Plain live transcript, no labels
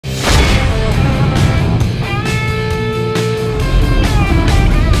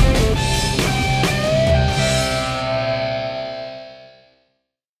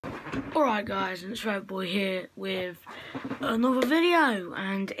Alright guys, and it's Red Boy here with another video,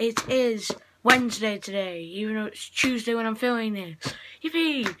 and it is Wednesday today, even though it's Tuesday when I'm filming this.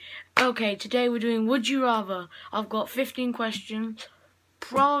 Yippee! Okay, today we're doing Would You Rather. I've got 15 questions.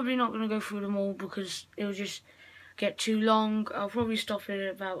 Probably not going to go through them all because it'll just get too long. I'll probably stop it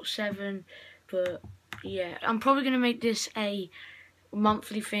at about 7, but yeah. I'm probably going to make this a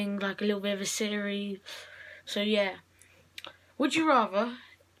monthly thing, like a little bit of a series. So yeah. Would you rather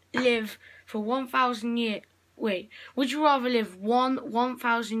live for 1,000 years? Wait, would you rather live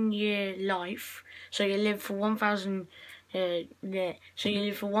 1,000 year life? So you live for 1,000. So you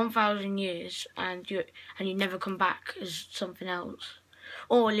live for 1,000 years and you never come back as something else,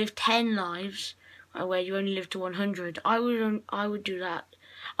 or live 10 lives where you only live to 100. I would do that.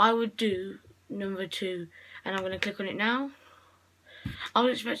 I would do number 2, and I'm gonna click on it now. I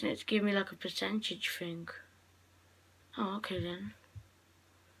was expecting it to give me like a percentage thing. Oh, okay then.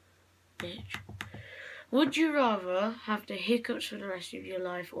 Bitch. Would you rather have the hiccups for the rest of your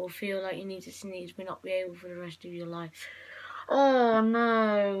life, or feel like you need to sneeze but not be able for the rest of your life? Oh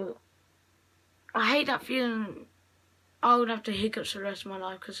no. I hate that feeling. I would have the hiccups for the rest of my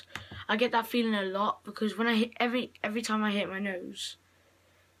life because I get that feeling a lot, because when I hit every time I hit my nose,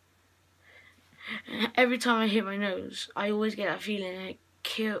 I always get that feeling, and it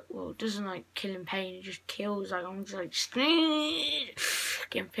doesn't like kill in pain, it just kills. Like I'm just like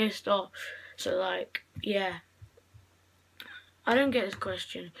getting pissed off. So like, yeah. I don't get this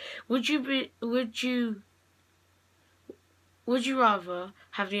question. Would you rather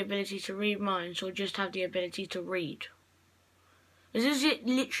have the ability to read minds, or just have the ability to read? Does it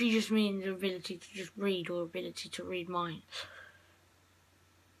literally just mean the ability to just read, or ability to read minds?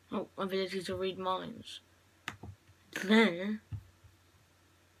 Oh, ability to read minds. Then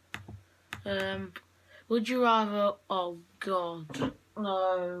would you rather, oh god,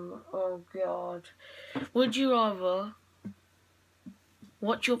 no, oh god. Would you rather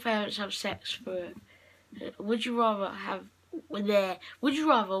watch your parents have sex for, would you rather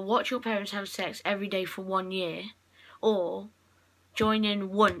watch your parents have sex every day for 1 year, or join in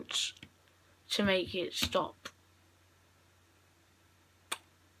once to make it stop?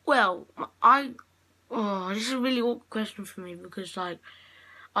 Well, this is a really awkward question for me, because like,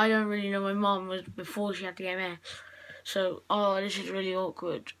 I don't really know my mum was before she had the MS. So, this is really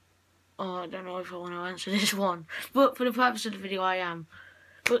awkward. I don't know if I want to answer this one. But for the purpose of the video, I am.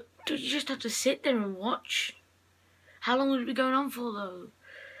 But do you just have to sit there and watch? How long would it be going on for, though?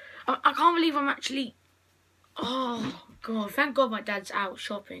 I can't believe I'm actually... Oh, God. Thank God my dad's out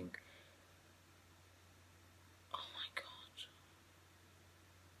shopping. Oh, my God.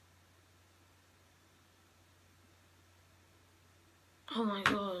 Oh, my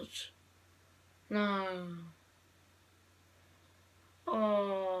God. No.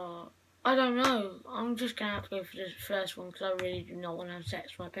 Oh, I don't know. I'm just going to have to go for this first one, because I really do not want to have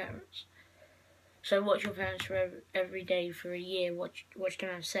sex with my parents. So watch your parents for every day for a year. Watch them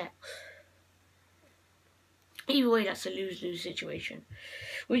have sex. Either way, that's a lose-lose situation.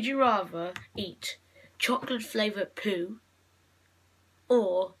 Would you rather eat chocolate-flavoured poo,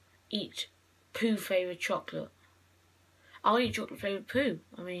 or eat poo-flavoured chocolate? I'll eat chocolate-flavoured poo.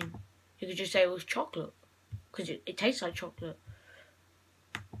 I mean, you could just say it was chocolate, because it tastes like chocolate.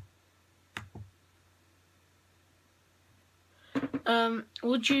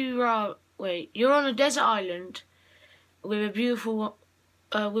 Would you rather... Wait, you're on a desert island with a beautiful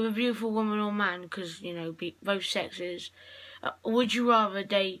woman or man, because, you know, both sexes. Would you rather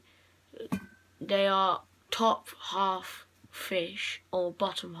they are top half fish or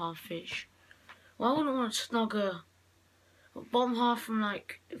bottom half fish? Well, I wouldn't want to snog a bottom half from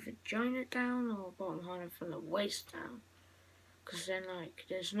like the vagina down, or bottom half from the waist down, because then like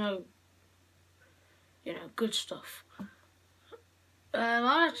there's no, you know, good stuff. I'd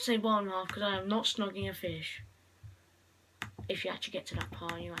have to say bottom half, because I am not snogging a fish. If you actually get to that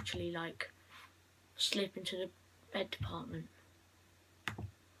part, you actually like slip into the bed department.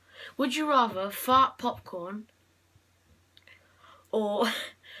 Would you rather fart popcorn, or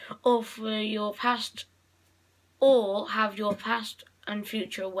for your past, or have your past and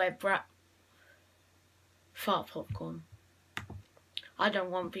future web wrap fart popcorn? I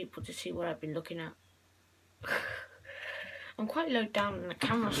don't want people to see what I've been looking at. I'm quite low down on the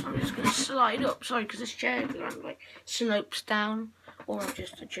camera, so I'm just going to slide up. Sorry, because this chair like slopes down, or I'll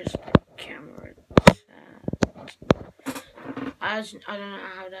just adjust the camera. I don't know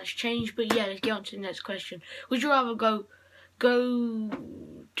how that's changed, but yeah, let's get on to the next question. Would you rather go to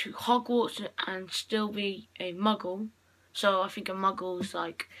Hogwarts and still be a Muggle? So I think a Muggle is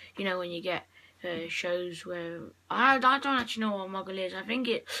like, you know, when you get shows where I don't actually know what a Muggle is. I think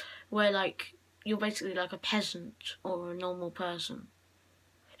it where like you're basically like a peasant or a normal person.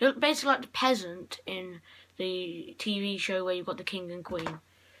 You're basically like the peasant in the TV show where you've got the king and queen.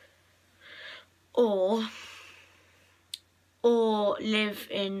 Or live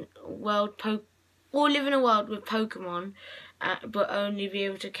in a world with Pokemon, but only be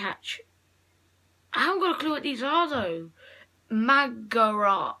able to catch. I haven't got a clue what these are though.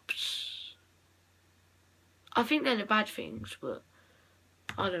 Magarops. I think they're the bad things, but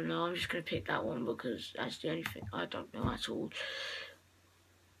I don't know. I'm just gonna pick that one because that's the only thing I don't know at all.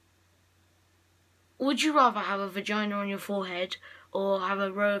 Would you rather have a vagina on your forehead or have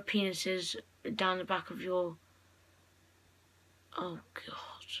a row of penises down the back of your... Oh, God.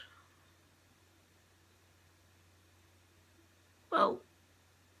 Well,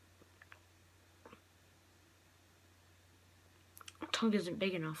 tongue isn't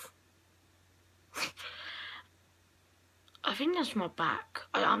big enough. I think that's my back.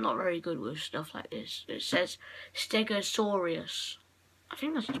 I'm not very good with stuff like this. It says Stegosaurus. I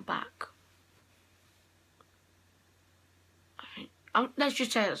think that's the back. Let's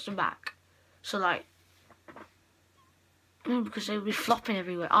just say that's the back. So like, no, because they would be flopping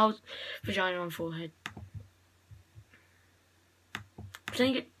everywhere. Vagina on forehead.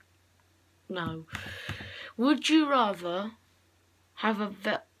 No. Would you rather have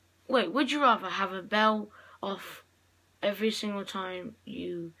would you rather have a bell off every single time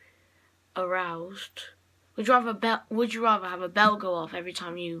you aroused? Would you rather have a bell go off every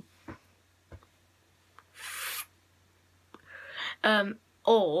time you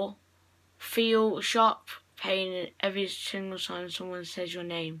or feel sharp pain every single time someone says your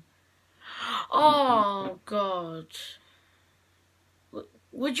name? Oh God.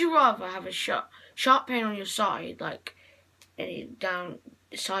 Would you rather have a sharp pain on your side, like down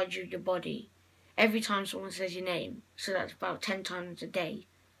the side of your body, every time someone says your name? So that's about 10 times a day,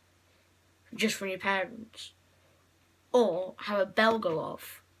 just from your parents. Or have a bell go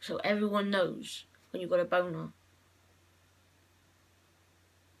off so everyone knows when you've got a boner.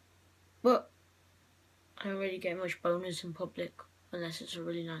 But I don't really get much boners in public unless it's a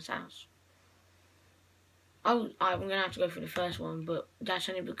really nice house. I'm going to have to go for the first one, but that's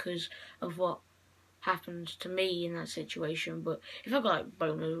only because of what happened to me in that situation. But if I got like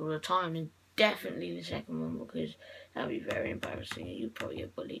boners all the time, then definitely the second one, because that would be very embarrassing and you'd probably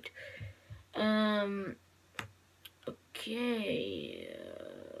get bullied. Okay.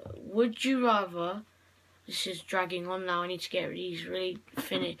 Would you rather... This is dragging on now. I need to get these really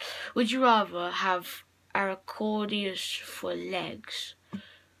finished. Would you rather have accordions for legs,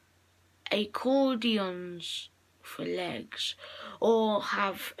 accordions for legs, or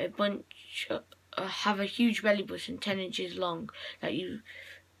have a huge belly button 10 inches long that you...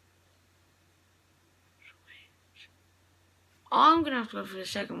 I'm gonna have to go for the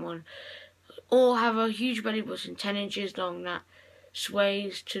second one. Or have a huge belly button 10 inches long that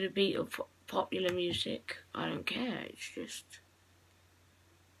sways to the beat of popular music. I don't care, it's just...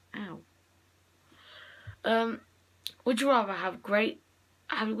 Ow. Would you rather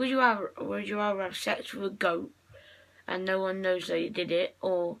would you rather have sex with a goat and no one knows that you did it,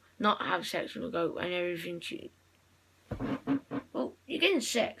 or not have sex with a goat and everything well, you're getting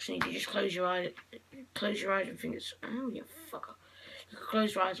sex and you can just close your eyes and think it's... Oh, you fucker. You can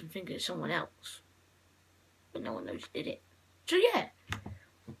close your eyes and think it's someone else, but no one knows you did it. So yeah.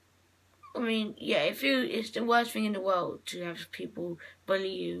 I mean, yeah, it's the worst thing in the world to have people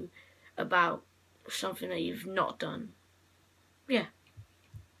bully you about something that you've not done. Yeah.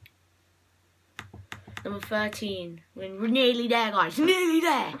 Number 13. We're nearly there, guys. Nearly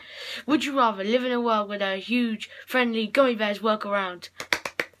there. Would you rather live in a world where there are huge, friendly gummy bears walk around,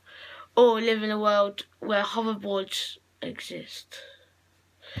 or live in a world where hoverboards exist?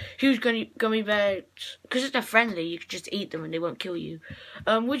 Huge gummy bears, because if they're friendly, you can just eat them and they won't kill you.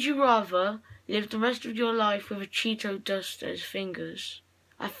 Would you rather live the rest of your life with a Cheeto dust as fingers?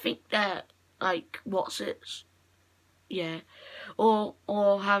 I think they're like Wotsits. Yeah. Or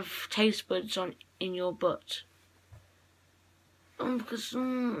have taste buds in your butt. Because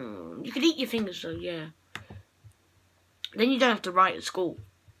you could eat your fingers though, yeah. Then you don't have to write at school.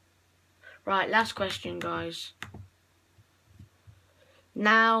 Right, last question, guys.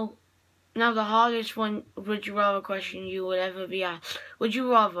 Now the hardest one, would you rather question you will ever be asked. Would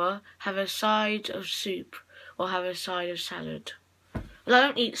you rather have a side of soup or have a side of salad? Well, I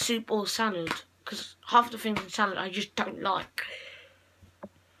don't eat soup or salad, because half the things in salad I just don't like.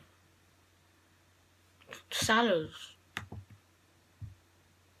 Salads.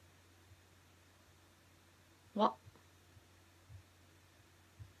 What?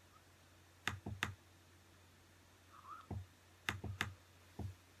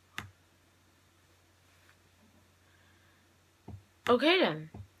 Okay then.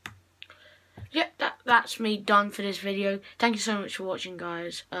 Yeah, that's me done for this video. Thank you so much for watching,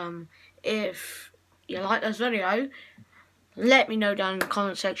 guys. If you like this video, let me know down in the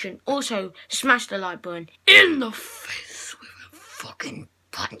comment section. Also, smash the like button in the face with a fucking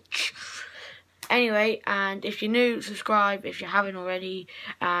punch. Anyway, and if you're new, subscribe if you haven't already.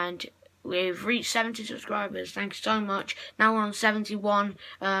 And we've reached 70 subscribers. Thank you so much. Now we're on 71.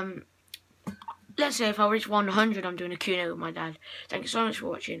 Let's say if I reach 100, I'm doing a Q&A with my dad. Thank you so much for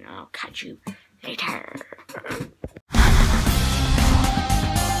watching, and I'll catch you later.